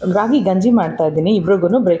ರಾಗಿ ಗಂಜಿ ಮಾಡ್ತಾ ಇದ್ದೀನಿ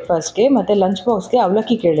ಇಬ್ರಿಗೂ ಬ್ರೇಕ್ಫಾಸ್ಟ್ಗೆ, ಮತ್ತು ಲಂಚ್ ಬಾಕ್ಸ್ಗೆ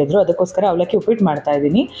ಅವಲಕ್ಕಿ ಕೇಳಿದ್ರು, ಅದಕ್ಕೋಸ್ಕರ ಅವಲಕ್ಕಿ ಉಪ್ಪಿಟ್ಟು ಮಾಡ್ತಾ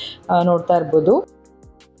ಇದ್ದೀನಿ. ನೋಡ್ತಾ ಇರ್ಬೋದು.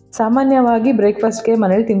 ಸಾಮಾನ್ಯವಾಗಿ ಬ್ರೇಕ್ಫಾಸ್ಟ್ಗೆ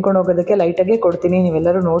ಮನೇಲಿ ತಿನ್ಕೊಂಡು ಹೋಗೋದಕ್ಕೆ ಲೈಟಾಗೆ ಕೊಡ್ತೀನಿ.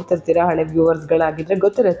 ನೀವೆಲ್ಲರೂ ನೋಡ್ತಿರ್ತೀರಾ, ಹಳೆ ವ್ಯೂವರ್ಸ್ಗಳಾಗಿದ್ದರೆ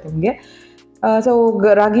ಗೊತ್ತಿರುತ್ತೆ ನಿಮಗೆ. ಸೊ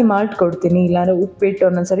ರಾಗಿ ಮಾಲ್ಟ್ ಕೊಡ್ತೀನಿ, ಇಲ್ಲಾಂದರೆ ಉಪ್ಪಿಟ್ಟು,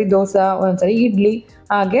 ಒಂದೊಂದ್ಸರಿ ದೋಸೆ, ಒಂದೊಂದ್ಸರಿ ಇಡ್ಲಿ,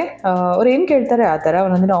 ಹಾಗೆ ಅವ್ರು ಏನು ಕೇಳ್ತಾರೆ ಆ ಥರ.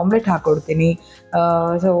 ಒಂದೊಂದಿನ ಆಮ್ಲೆಟ್ ಹಾಕ್ಕೊಡ್ತೀನಿ.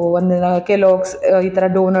 ಸೊ ಒಂದಿನ ಕೆಲೋಗ್ಸ್, ಈ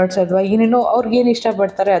ಥರ ಡೋನಟ್ಸ್ ಅಥವಾ ಏನೇನೋ ಅವ್ರಿಗೇನು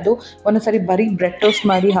ಇಷ್ಟಪಡ್ತಾರೆ ಅದು. ಒಂದೊಂದ್ಸರಿ ಬರೀ ಬ್ರೆಡ್ ಟೋಸ್ಟ್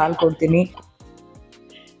ಮಾಡಿ ಹಾಲು ಕೊಡ್ತೀನಿ.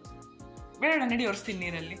 ಬೇಡ ನಡಿ ಒರೆಸ್ತೀನಿ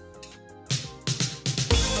ನೀರಲ್ಲಿ.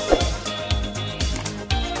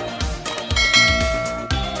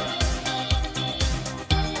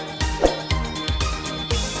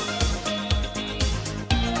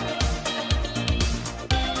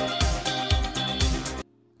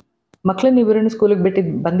 ಮಕ್ಕಳನ್ನ ಇಬ್ಬರನ್ನು ಸ್ಕೂಲಿಗೆ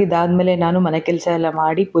ಬಂದಿದ್ದಾದಮೇಲೆ ನಾನು ಮನೆ ಕೆಲಸ ಎಲ್ಲ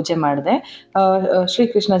ಮಾಡಿ ಪೂಜೆ ಮಾಡಿದೆ.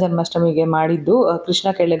 ಶ್ರೀಕೃಷ್ಣ ಜನ್ಮಾಷ್ಟಮಿಗೆ ಮಾಡಿದ್ದು ಕೃಷ್ಣ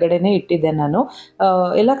ಕೆಳಗಡೆನೇ ಇಟ್ಟಿದ್ದೆ ನಾನು.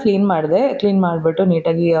 ಎಲ್ಲ ಕ್ಲೀನ್ ಮಾಡಿಬಿಟ್ಟು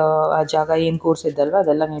ನೀಟಾಗಿ ಆ ಜಾಗ ಏನು ಕೂರಿಸಿದ್ದಲ್ವ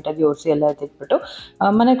ಅದೆಲ್ಲ ನೀಟಾಗಿ ಒರೆಸಿ ಎಲ್ಲ ತೆಗೆದ್ಬಿಟ್ಟು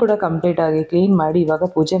ಮನೆ ಕೂಡ ಕಂಪ್ಲೀಟಾಗಿ ಕ್ಲೀನ್ ಮಾಡಿ ಇವಾಗ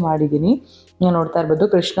ಪೂಜೆ ಮಾಡಿದ್ದೀನಿ. ನೋಡ್ತಾ ಇರ್ಬೋದು.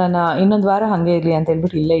 ಕೃಷ್ಣನ ಇನ್ನೊಂದು ವಾರ ಹಾಗೆ ಇರಲಿ ಅಂತ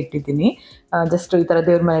ಹೇಳ್ಬಿಟ್ಟು ಇಲ್ಲೇ ಇಟ್ಟಿದ್ದೀನಿ. ಜಸ್ಟ್ ಈ ಥರ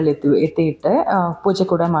ದೇವ್ರ ಮನೇಲಿ ಎತ್ತಿ ಇಟ್ಟೆ. ಪೂಜೆ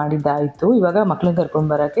ಕೂಡ ಮಾಡಿದ್ದಾಯಿತು. ಇವಾಗ ಮಕ್ಕಳನ್ನ ಕರ್ಕೊಂಡು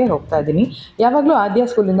ಬರೋಕ್ಕೆ ಹೋಗ್ತಾ ಇದ್ದೀನಿ. ಯಾವಾಗಲೂ ಆದ್ಯ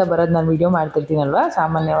ಸ್ಕೂಲಿಂದ ಬರೋದು ನಾನು ವಿಡಿಯೋ ಮಾಡ್ತಿರ್ತೀನಲ್ವ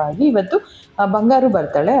ಸಾಮಾನ್ಯವಾಗಿ. ಇವತ್ತು ಬಂಗಾರು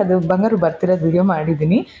ಬರ್ತಾಳೆ, ಅದು ಬಂಗಾರು ಬರ್ತಿರೋದು ವಿಡಿಯೋ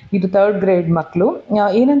ಮಾಡಿದ್ದೀನಿ. ಇದು 3rd grade ಮಕ್ಕಳು.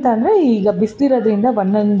 ಏನಂತ ಅಂದರೆ ಈಗ ಬಿಸಿಲಿರೋದ್ರಿಂದ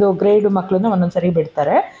ಒಂದೊಂದು ಗ್ರೇಡ್ ಮಕ್ಕಳನ್ನ ಒಂದೊಂದು ಸರಿ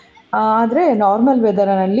ಬಿಡ್ತಾರೆ. ಆದರೆ ನಾರ್ಮಲ್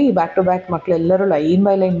ವೆದರ್ನಲ್ಲಿ ಬ್ಯಾಕ್ ಟು ಬ್ಯಾಕ್ ಮಕ್ಕಳು ಎಲ್ಲರೂ ಲೈನ್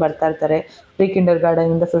ಬೈ ಲೈನ್ ಬರ್ತಾ ಇರ್ತಾರೆ. Pre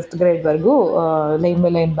ಕಿಂಡರ್ಗಾರ್ಡನಿಂದ 5th grade line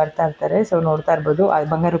by line ಬರ್ತಾ ಇರ್ತಾರೆ. ಸೊ ನೋಡ್ತಾ ಇರ್ಬೋದು. ಆ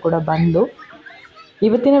ಬಂಗಾರು ಕೂಡ ಬಂದು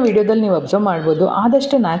ಇವತ್ತಿನ ವೀಡಿಯೋದಲ್ಲಿ ನೀವು ಅಬ್ಸರ್ವ್ ಮಾಡ್ಬೋದು.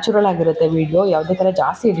 ಆದಷ್ಟು ನ್ಯಾಚುರಲ್ ಆಗಿರುತ್ತೆ ವೀಡಿಯೋ, ಯಾವುದೇ ಥರ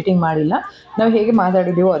ಜಾಸ್ತಿ ಎಡಿಟಿಂಗ್ ಮಾಡಿಲ್ಲ. ನಾವು ಹೇಗೆ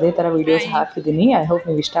ಮಾತಾಡಿದ್ದೀವೋ ಅದೇ ಥರ ವೀಡಿಯೋಸ್ ಹಾಕಿದ್ದೀನಿ. ಐ ಹೋಪ್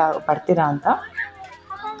ನೀವು ಇಷ್ಟ ಪಡ್ತೀರಾ ಅಂತ.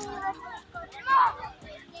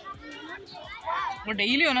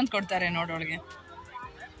 ಡೈಲಿ ಒಂದೊಂದು ಕೊಡ್ತಾರೆ ನೋಡೋಳಿಗೆ.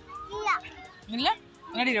 ಇಲ್ಲ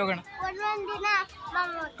ನಡಿ ಹೋಗೋಣ.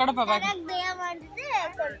 ಕೊಡಪ್ಪ ಬ್ಯಾಗ್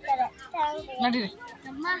ನಡೀರಿ.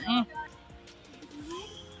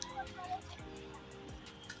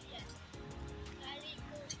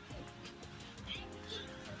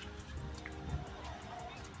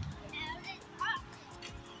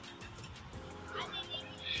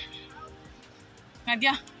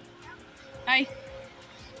 ನದ್ಯಾ ಹಾಯ್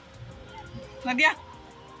ನದ್ಯಾ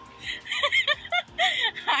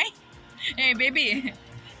ಹಾಯ್ ಏ ಬೇಬಿ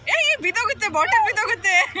ಏ ಬಿದ್ದೋಗುತ್ತೆ ಬಾಟಲ್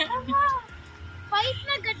ಬಿದ್ದೋಗುತ್ತೆ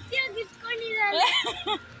ಪೈಪ್ನ ಗಟ್ಟಿಯಾಗಿ ಇಟ್ಕೊಂಡಿದ್ದಾರೆ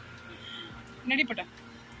ನಡಿ ಪುಟ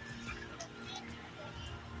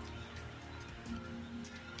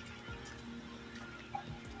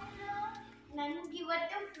ನನ್ಗೆ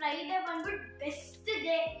ಇವತ್ತು ಫ್ರೈಡೆ ಬಂದ್ಬಿಟ್ಟು ಬೆಸ್ಟ್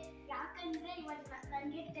ಡೇ. ಯಾಕಂದ್ರೆ ಇವತ್ತು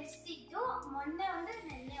ನನಗೆ ಟೆಸ್ಟ್ ಇತ್ತು, ಮೊನ್ನೆ ಒಂದು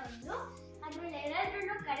ನೆನ್ನೆ ಒಂದು. ಅದ್ರಲ್ಲಿ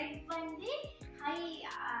ಎರಡೂ ಕರೆಕ್ಟ್ ಬಂದು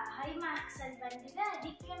ಹೈ ಮಾರ್ಕ್ಸ್ ಅಲ್ಲಿ ಬಂದಿದೆ.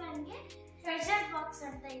 ಅದಕ್ಕೆ ನನಗೆ ಟ್ರೆಷರ್ ಬಾಕ್ಸ್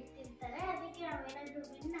ಅಂತ ಇಟ್ಟಿರ್ತಾರೆ. ಅದಕ್ಕೆ ನಾವೇನಾದ್ರೂ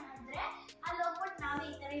ವಿನ್ ಆದ್ರೆ ಅಲ್ಲಿ ಹೋಗ್ಬಿಟ್ಟು ನಾವೇ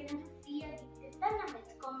ಈ ಥರ ಏನಾದ್ರು ಫ್ರೀಯಾಗಿ ಇಟ್ಟಿರ್ತಾರೆ, ನಾವು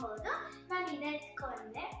ಎತ್ಕೊಬಹುದು. ನಾನು ಇದೇ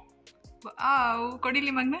ಎತ್ಕೊಂಡೆ.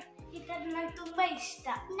 ಕೊಡಿಲಿ ಮಗ್ನ. ಈ ಥರ ನಂಗೆ ತುಂಬಾ ಇಷ್ಟ.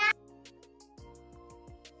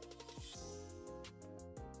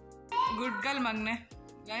 Good girl ಮಗ್ನೆ,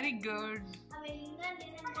 very good.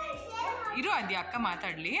 ಇರು ಅದ್ಯಾ ಅಕ್ಕ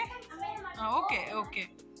ಮಾತಾಡ್ಲಿ. Okay okay.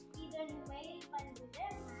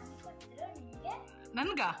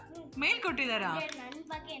 ನನ್ಗ ಮೇಲ್ ಕೊಟ್ಟಿದಾರಾ?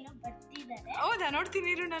 ಹೌದಾ? ನೋಡ್ತೀನಿ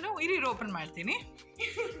ಇರು, ನಾನು ಇರು ಓಪನ್ ಮಾಡ್ತೀನಿ.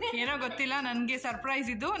 ಏನೋ ಗೊತ್ತಿಲ್ಲ, ನನಗೆ ಸರ್ಪ್ರೈಸ್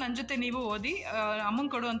ಇದ್ದು. ನನ್ನ ಜೊತೆ ನೀವು ಓದಿ.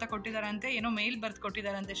 ಅಮ್ಮಂಗೆ ಕೊಡು ಅಂತ ಕೊಟ್ಟಿದಾರಂತೆ, ಏನೋ ಮೇಲ್ ಬರ್ದು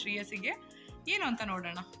ಕೊಟ್ಟಿದಾರಂತೆ ಶ್ರೇಯಸ್ಸಿಗೆ. ಏನು ಅಂತ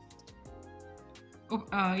ನೋಡೋಣ.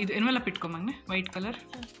 ಇದು ಎನ್ವೆಲಪ್ ಇಟ್ಕೊಂಬಂಗೆ ವೈಟ್ ಕಲರ್.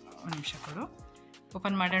 ಒಂದು ನಿಮಿಷ ಕೊಡು,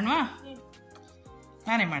 ಓಪನ್ ಮಾಡೋಣವಾ?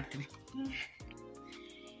 ನಾನೇ ಮಾಡ್ತೀನಿ.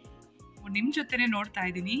 ನಿಮ್ಮ ಜೊತೆನೆ ನೋಡ್ತಾ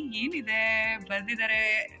ಇದ್ದೀನಿ. ಏನಿದೆ ಬರ್ದಿದ್ದಾರೆ.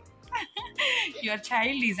 Your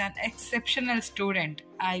child is an exceptional student.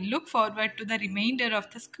 I look forward to the reminder of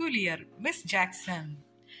the school year. Miss Jackson.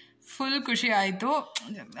 Full ಖುಷಿ ಆಯಿತು.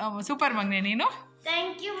 ಸೂಪರ್ ಮಗ್ನೆ ನೀನು.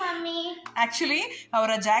 Thank you mummy. ಆ್ಯಕ್ಚುಲಿ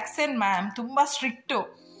ಅವರ ಜಾಕ್ಸನ್ ಮ್ಯಾಮ್ ತುಂಬ ಸ್ಟ್ರಿಕ್ಟು.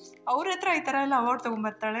 ಅವ್ರ ಹತ್ರ ಈ ಥರ ಎಲ್ಲ ಅವಾರ್ಡ್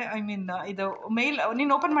ತೊಗೊಂಬರ್ತಾಳೆ. ಐ ಮೀನ್ ಇದು ಮೇಲ್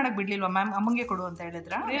ನೀನು ಓಪನ್ ಮಾಡಕ್ಕೆ ಬಿಡ್ಲಿಲ್ವಾ ಮ್ಯಾಮ್? ಅಮ್ಮಂಗೆ ಕೊಡು ಅಂತ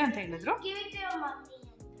ಹೇಳಿದ್ರ? ಏನಂತ ಹೇಳಿದ್ರು?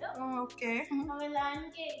 ಓಕೆ.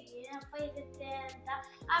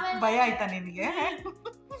 ಭಯ ಆಯ್ತಾ ನಿನಗೆ?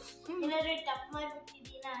 ಏನಾದ್ರು ತಪ್ಪು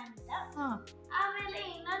ಮಾಡ್ಬಿಟ್ಟಿದ್ದೀನ ಅಂತ. ಆಮೇಲೆ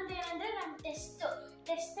ಇನ್ನೊಂದೇನಂದ್ರೆ ನನ್ನ ಟೆಸ್ಟ್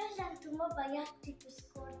ಅಲ್ಲಿ ನಂಗೆ ತುಂಬಾ ಭಯ ಆಗ್ತಿತ್ತು,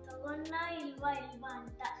 ಸ್ಕೋರ್ ತಗೊಂಡ ಇಲ್ವಾ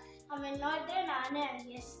ಅಂತ. ಆಮೇಲೆ ನೋಡಿದ್ರೆ ನಾನೇ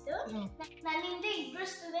ಹೈಯೆಸ್ಟ್. ನನ್ನಿಂದ 2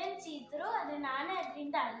 ಸ್ಟೂಡೆಂಟ್ಸ್ ಇದ್ರು, ಅದು ನಾನೇ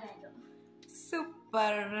ಅದರಿಂದ ಆಗೋದು.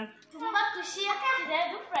 ಸೂಪರ್. ತುಂಬಾ ಖುಷಿ ಆಗ್ತಿದೆ.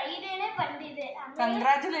 ಅದು ಫ್ರೈಡೇನೆ ಬಂದಿದೆ.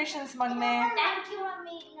 ಕಂಗ್ರಾಚುಲೇಷನ್ಸ್ ಮಗ್ನೆ. Thank you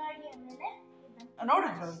mummy. ನೋಡಿ ಆಮೇಲೆ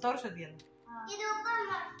ನೋಡಿದ್ರು ತೋರಿಸಿದ್ಯಲ್ಲ. ಇದು ಓಪನ್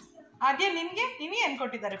ಮಾಡ್ತೀನಿ. ಅದೇ ನಿನ್ಗೆ ಏನ್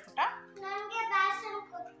ಕೊಟ್ಟಿದ್ದಾರೆ ಪುಟ್ಟ? ನನಗೆ ಬ್ಯಾಸನ್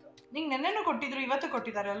ಕೊಟ್ಟು. ನಿಂಗೆ ನೆನ್ನೆನೂ ಕೊಟ್ಟಿದ್ರು, ಇವತ್ತು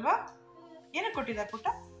ಕೊಟ್ಟಿದ್ದಾರೆ ಅಲ್ವಾ? ಏನಕ್ಕೆ ಕೊಟ್ಟಿದ್ದಾರೆ ಪುಟ್ಟ?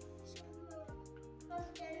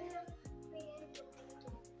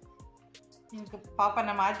 ಪಾಪ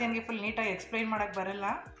ನಮ್ಮ ಆದ್ಯನ್ಗೆ ಫುಲ್ ನೀಟಾಗಿ ಎಕ್ಸ್ಪ್ಲೈನ್ ಮಾಡಕ್ ಬರಲ್ಲ.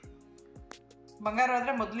 ಬಂಗಾರು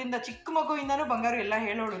ಆದ್ರೆ ಮೊದಲಿಂದ ಚಿಕ್ಕ ಮಗುವಿಂದನೂ ಬಂಗಾರು ಎಲ್ಲ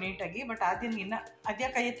ಹೇಳೋಳು ನೀಟಾಗಿ. ಬಟ್ ಆದ್ಯನ್ಗಿನ್ನ ಅದ್ಯಾ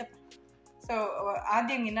ಕೈ ಎತ್ತಪ್ಪ. ಸೊ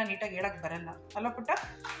ಆದ್ಯಂಗಿನ್ನ ನೀಟಾಗಿ ಹೇಳಕ್ ಬರಲ್ಲ ಅಲ್ಲ ಪುಟ್ಟ?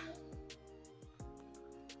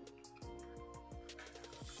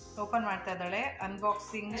 ಓಪನ್ ಮಾಡ್ತಾ ಇದ್ದಾಳೆ.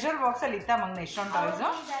 ಅನ್ಬಾಕ್ಸಿಂಗ್. ರಿಸಲ್ಟ್ ಬಾಕ್ಸ್ ಅಲ್ಲಿ ಇತ್ತ ಮಗ್ನ ಎಷ್ಟೊಂದು ಟಾಯ್ಸ್?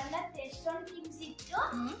 ಎಷ್ಟೊಂದು ಥಿಂಗ್ಸ್ ಇತ್ತು.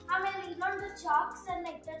 ಆಮೇಲೆ ಇನ್ನೊಂದು ಚಾಕ್ಸ್ ಎಲ್ಲ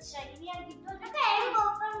ಇತ್ತು, ಶೈನಿ ಆಗಿತ್ತು.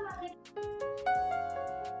 ಓಪನ್ ಮಾಡಿ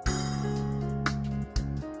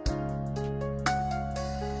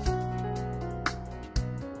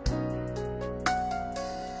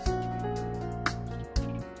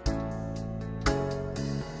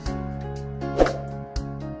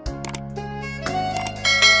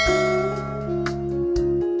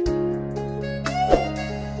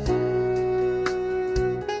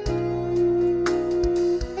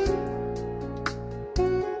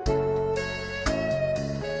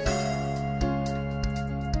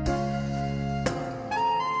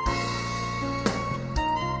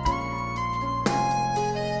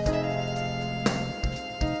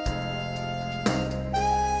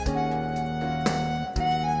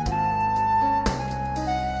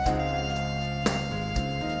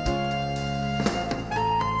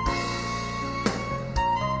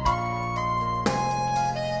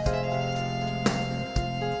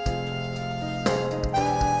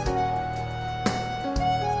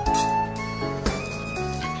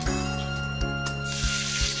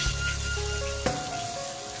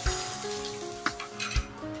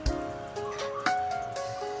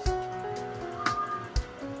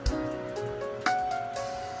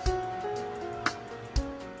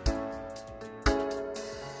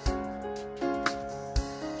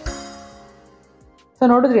ಸೊ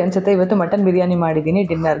ನೋಡಿದ್ರಿ ಅನ್ಸುತ್ತೆ, ಇವತ್ತು ಮಟನ್ ಬಿರಿಯಾನಿ ಮಾಡಿದ್ದೀನಿ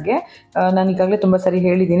ಡಿನ್ನರ್ಗೆ. ನಾನು ಈಗಾಗಲೇ ತುಂಬ ಸರಿ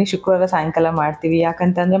ಹೇಳಿದ್ದೀನಿ, ಶುಕ್ರವಾರ ಸಾಯಂಕಾಲ ಮಾಡ್ತೀವಿ.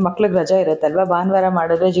 ಯಾಕಂತಂದರೆ ಮಕ್ಳಿಗೆ ರಜೆ ಇರುತ್ತಲ್ವ, ಭಾನುವಾರ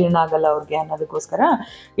ಮಾಡಿದ್ರೆ ಜೀರ್ಣ ಆಗಲ್ಲ ಅವ್ರಿಗೆ ಅನ್ನೋದಕ್ಕೋಸ್ಕರ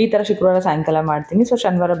ಈ ಥರ ಶುಕ್ರವಾರ ಸಾಯಂಕಾಲ ಮಾಡ್ತೀನಿ. ಸೊ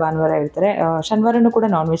ಶನಿವಾರ ಭಾನುವಾರ ಇರ್ತಾರೆ, ಶನಿವಾರನೂ ಕೂಡ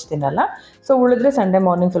ನಾನ್ ವೆಜ್ ತಿನ್ನಲ್ಲ. ಸೊ ಉಳಿದ್ರೆ ಸಂಡೇ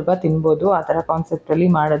ಮಾರ್ನಿಂಗ್ ಸ್ವಲ್ಪ ತಿನ್ಬೋದು, ಆ ಥರ ಕಾನ್ಸೆಪ್ಟಲ್ಲಿ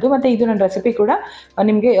ಮಾಡೋದು. ಮತ್ತು ಇದು ನನ್ನ ರೆಸಿಪಿ ಕೂಡ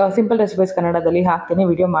ನಿಮಗೆ ಸಿಂಪಲ್ ರೆಸಿಪೀಸ್ ಕನ್ನಡದಲ್ಲಿ ಹಾಕ್ತೀನಿ,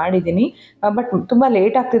 ವಿಡಿಯೋ ಮಾಡಿದ್ದೀನಿ. ಬಟ್ ತುಂಬ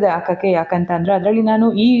ಲೇಟ್ ಆಗ್ತಿದೆ ಹಾಕೋಕ್ಕೆ. ಯಾಕಂತಂದರೆ ಅದರಲ್ಲಿ ನಾನು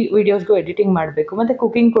ಈ ವಿಡಿಯೋಸ್ಗೂ ಎಡಿಟಿಂಗ್ ಮಾಡಬೇಕು, ಮತ್ತು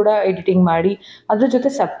ಕುಕಿಂಗ್ ಕೂಡ ಎಡಿಟಿಂಗ್ ಮಾಡಿ ಅದ್ರ ಜೊತೆ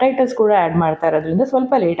ಸಬ್ಟೈಟಲ್ಸ್ ಕೂಡ ಆ್ಯಡ್ ಮಾಡ್ತಾ ಇರೋದ್ರಿಂದ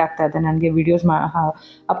ಸ್ವಲ್ಪ ಲೇಟ್ ಆಗ್ತಾ ಇದೆ ನನಗೆ ವಿಡಿಯೋಸ್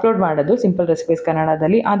ಅಪ್ಲೋಡ್ ಮಾಡೋದು ಸಿಂಪಲ್ ರೆಸಿಪೀಸ್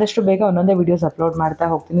ಕನ್ನಡದಲ್ಲಿ. ಆದಷ್ಟು ಬೇಗ ಒಂದೊಂದೇ ವಿಡಿಯೋಸ್ ಅಪ್ಲೋಡ್ ಮಾಡ್ತಾ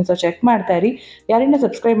ಹೋಗ್ತೀನಿ. ಸೊ ಚೆಕ್ ಮಾಡ್ತಾ ಇರಿ. ಯಾರಿಂದ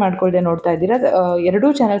ಸಬ್ಸ್ಕ್ರೈಬ್ ಮಾಡ್ಕೊಳ್ದೆ ನೋಡ್ತಾ ಇದ್ದೀರಾ, ಎರಡೂ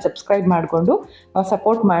ಚಾನಲ್ ಸಬ್ಸ್ಕ್ರೈಬ್ ಮಾಡಿಕೊಂಡು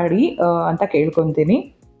ಸಪೋರ್ಟ್ ಮಾಡಿ ಅಂತ ಕೇಳ್ಕೊತೀನಿ.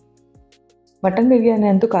 ಮಟನ್ ಬಿರಿಯಾನಿ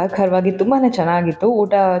ಅಂತೂ ಖಾರವಾಗಿ ತುಂಬಾ ಚೆನ್ನಾಗಿತ್ತು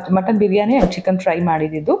ಊಟ. Mutton biryani and chicken fry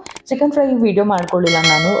ಮಾಡಿದ್ದು. ಚಿಕನ್ ಫ್ರೈ ವೀಡಿಯೋ ಮಾಡ್ಕೊಳ್ಳಿಲ್ಲ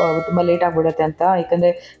ನಾನು, ತುಂಬ ಲೇಟ್ ಆಗಿಬಿಡುತ್ತೆ ಅಂತ.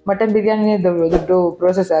 ಯಾಕಂದರೆ ಮಟನ್ ಬಿರಿಯಾನಿನೇ ದೊಡ್ಡ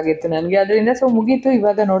ಪ್ರೋಸೆಸ್ ಆಗಿತ್ತು ನನಗೆ, ಅದರಿಂದ ಸೊ ಮುಗೀತು.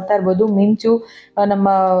 ಇವಾಗ ನೋಡ್ತಾ ಇರ್ಬೋದು ಮಿಂಚು ನಮ್ಮ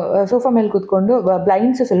ಸೋಫಾ ಮೇಲೆ ಕೂತ್ಕೊಂಡು,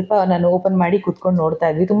 ಬ್ಲೈಂಡ್ಸ್ ಸ್ವಲ್ಪ ನಾನು ಓಪನ್ ಮಾಡಿ ಕೂತ್ಕೊಂಡು ನೋಡ್ತಾ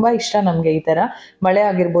ಇದ್ವಿ. ತುಂಬ ಇಷ್ಟ ನಮಗೆ ಈ ಥರ ಮಳೆ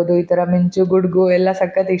ಆಗಿರ್ಬೋದು, ಈ ಥರ ಮಿಂಚು ಗುಡುಗು ಎಲ್ಲ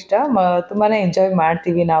ಸಖತ್ ಇಷ್ಟ. ತುಂಬಾ ಎಂಜಾಯ್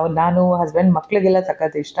ಮಾಡ್ತೀವಿ ನಾನು ಹಸ್ಬೆಂಡ್ ಮಕ್ಕಳಿಗೆಲ್ಲ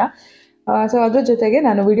ಸಖತ್ ಇಷ್ಟ. ಸೊ ಅದ್ರ ಜೊತೆಗೆ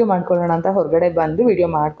ನಾನು ವಿಡಿಯೋ ಮಾಡ್ಕೊಳ್ಳೋಣ ಅಂತ ಹೊರಗಡೆ ಬಂದು ವಿಡಿಯೋ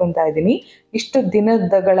ಮಾಡ್ಕೊತಾ ಇದ್ದೀನಿ. ಇಷ್ಟು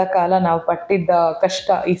ದಿನಗಳ ಕಾಲ ನಾವು ಪಟ್ಟಿದ್ದ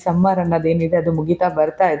ಕಷ್ಟ, ಈ ಸಮ್ಮರ್ ಅನ್ನೋದೇನಿದೆ ಅದು ಮುಗಿತಾ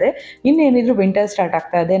ಬರ್ತಾ ಇದೆ. ಇನ್ನೇನಿದ್ರು ವಿಂಟರ್ ಸ್ಟಾರ್ಟ್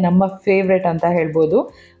ಆಗ್ತಾ ಇದೆ, ನಮ್ಮ ಫೇವ್ರೇಟ್ ಅಂತ ಹೇಳ್ಬೋದು.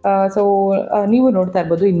 ಸೊ ನೀವು ನೋಡ್ತಾ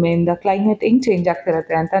ಇರ್ಬೋದು ಇನ್ಮೇಲಿಂದ ಕ್ಲೈಮೇಟ್ ಹೆಂಗೆ ಚೇಂಜ್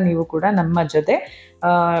ಆಗ್ತಿರುತ್ತೆ ಅಂತ. ನೀವು ಕೂಡ ನಮ್ಮ ಜೊತೆ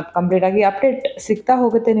ಕಂಪ್ಲೀಟಾಗಿ ಅಪ್ಡೇಟ್ ಸಿಗ್ತಾ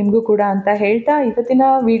ಹೋಗುತ್ತೆ ನಿಮಗೂ ಕೂಡ ಅಂತ ಹೇಳ್ತಾ ಇವತ್ತಿನ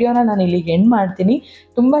ವಿಡಿಯೋನ ನಾನು ಇಲ್ಲಿಗೆ ಎಂಡ್ ಮಾಡ್ತೀನಿ.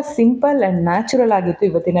 ತುಂಬ ಸಿಂಪಲ್ ಆ್ಯಂಡ್ ನ್ಯಾಚುರಲ್ ಆಗಿತ್ತು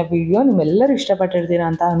ಇವತ್ತಿನ ವಿಡಿಯೋ. ನಿಮ್ಮೆಲ್ಲರೂ ಇಷ್ಟಪಟ್ಟಿರ್ತೀರಾ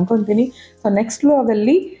ಅಂತ ಅಂದ್ಕೊತೀನಿ. ಸೊ ನೆಕ್ಸ್ಟ್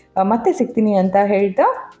ವ್ಲಾಗಲ್ಲಿ ಮತ್ತೆ ಸಿಗ್ತೀನಿ ಅಂತ ಹೇಳ್ತಾ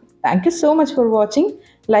thank you so much for watching.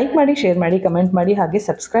 Like ಮಾಡಿ, ಶೇರ್ ಮಾಡಿ, ಕಮೆಂಟ್ ಮಾಡಿ, ಹಾಗೆ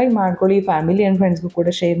ಸಬ್ಸ್ಕ್ರೈಬ್ ಮಾಡ್ಕೊಳ್ಳಿ. ಫ್ಯಾಮಿಲಿ ಆ್ಯಂಡ್ ಫ್ರೆಂಡ್ಸ್ಗೂ ಕೂಡ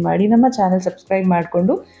ಶೇರ್ ಮಾಡಿ, ನಮ್ಮ ಚಾನಲ್ ಸಬ್ಸ್ಕ್ರೈಬ್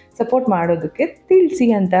ಮಾಡಿಕೊಂಡು ಸಪೋರ್ಟ್ ಮಾಡೋದಕ್ಕೆ ತಿಳಿಸಿ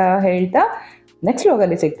ಅಂತ ಹೇಳ್ತಾ ನೆಕ್ಸ್ಟ್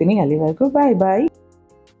ವ್ಲಾಗಲ್ಲಿ ಸಿಗ್ತೀನಿ. ಅಲ್ಲಿವರೆಗೂ ಬಾಯ್ ಬಾಯ್.